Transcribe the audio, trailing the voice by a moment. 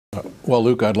Well,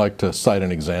 Luke, I'd like to cite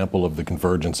an example of the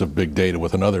convergence of big data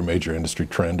with another major industry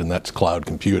trend, and that's cloud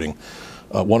computing.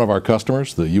 One of our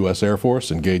customers, the U.S. Air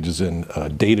Force, engages in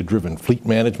data-driven fleet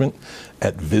management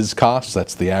at VISCOS.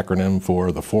 That's the acronym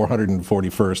for the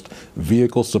 441st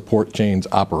Vehicle Support Chains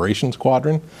Operations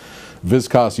Squadron.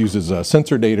 VISCOS uses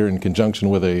sensor data in conjunction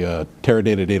with a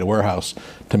Teradata data warehouse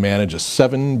to manage a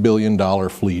 $7 billion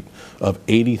fleet of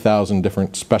 80,000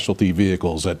 different specialty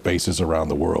vehicles at bases around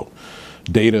the world.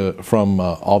 Data from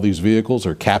all these vehicles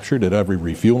are captured at every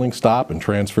refueling stop and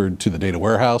transferred to the data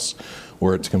warehouse,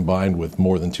 where it's combined with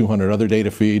more than 200 other data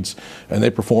feeds, and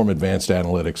they perform advanced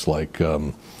analytics like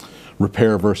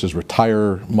repair versus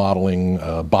retire modeling,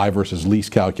 buy versus lease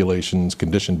calculations,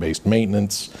 condition-based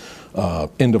maintenance,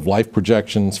 end-of-life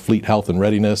projections, fleet health and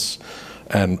readiness,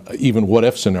 and even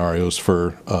what-if scenarios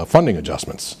for funding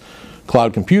adjustments.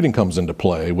 Cloud computing comes into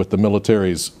play with the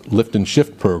military's lift and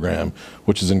shift program,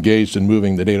 which is engaged in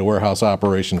moving the data warehouse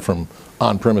operation from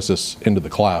on-premises into the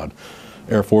cloud.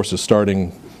 Air Force is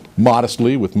starting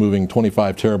modestly with moving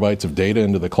 25 terabytes of data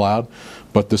into the cloud,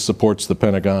 but this supports the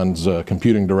Pentagon's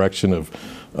computing direction of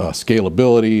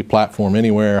scalability, platform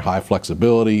anywhere, high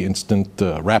flexibility, instant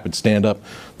rapid stand-up,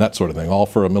 that sort of thing, all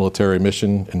for a military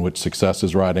mission in which success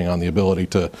is riding on the ability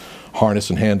to harness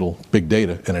and handle big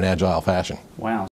data in an agile fashion. Wow.